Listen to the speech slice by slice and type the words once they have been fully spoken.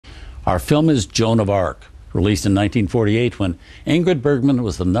Our film is Joan of Arc, released in 1948 when Ingrid Bergman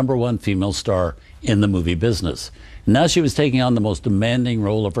was the #1 female star in the movie business. And now she was taking on the most demanding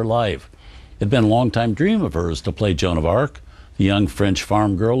role of her life. It had been a long-time dream of hers to play Joan of Arc, the young French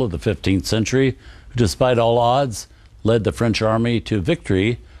farm girl of the 15th century, who despite all odds led the French army to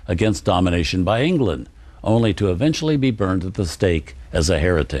victory against domination by England, only to eventually be burned at the stake as a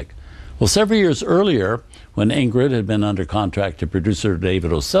heretic. Well, several years earlier, when Ingrid had been under contract to producer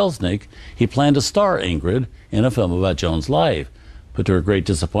David O. Selznick, he planned to star Ingrid in a film about Joan's life. But to her great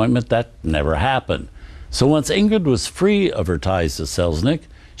disappointment, that never happened. So once Ingrid was free of her ties to Selznick,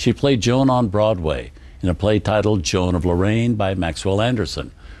 she played Joan on Broadway in a play titled Joan of Lorraine by Maxwell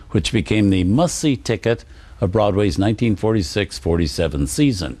Anderson, which became the must-see ticket of Broadway's 1946-47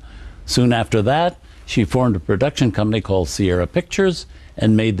 season. Soon after that, she formed a production company called Sierra Pictures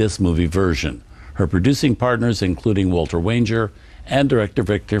and made this movie version. Her producing partners including Walter Wanger and director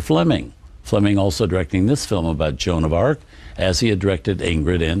Victor Fleming. Fleming also directing this film about Joan of Arc, as he had directed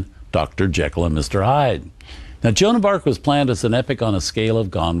Ingrid in Dr. Jekyll and Mr. Hyde. Now, Joan of Arc was planned as an epic on a scale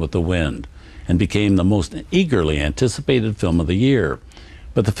of Gone with the Wind and became the most eagerly anticipated film of the year.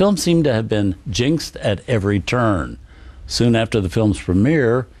 But the film seemed to have been jinxed at every turn. Soon after the film's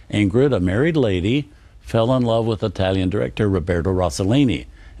premiere, Ingrid, a married lady, fell in love with Italian director Roberto Rossellini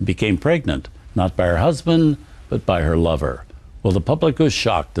and became pregnant, not by her husband, but by her lover. Well, the public was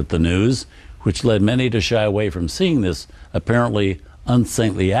shocked at the news, which led many to shy away from seeing this apparently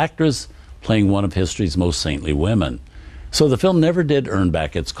unsaintly actress playing one of history's most saintly women. So the film never did earn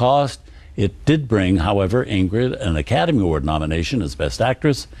back its cost. It did bring, however, Ingrid an Academy Award nomination as Best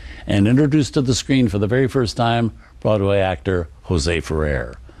Actress and introduced to the screen for the very first time Broadway actor Jose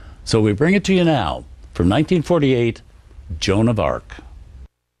Ferrer. So we bring it to you now from 1948, Joan of Arc.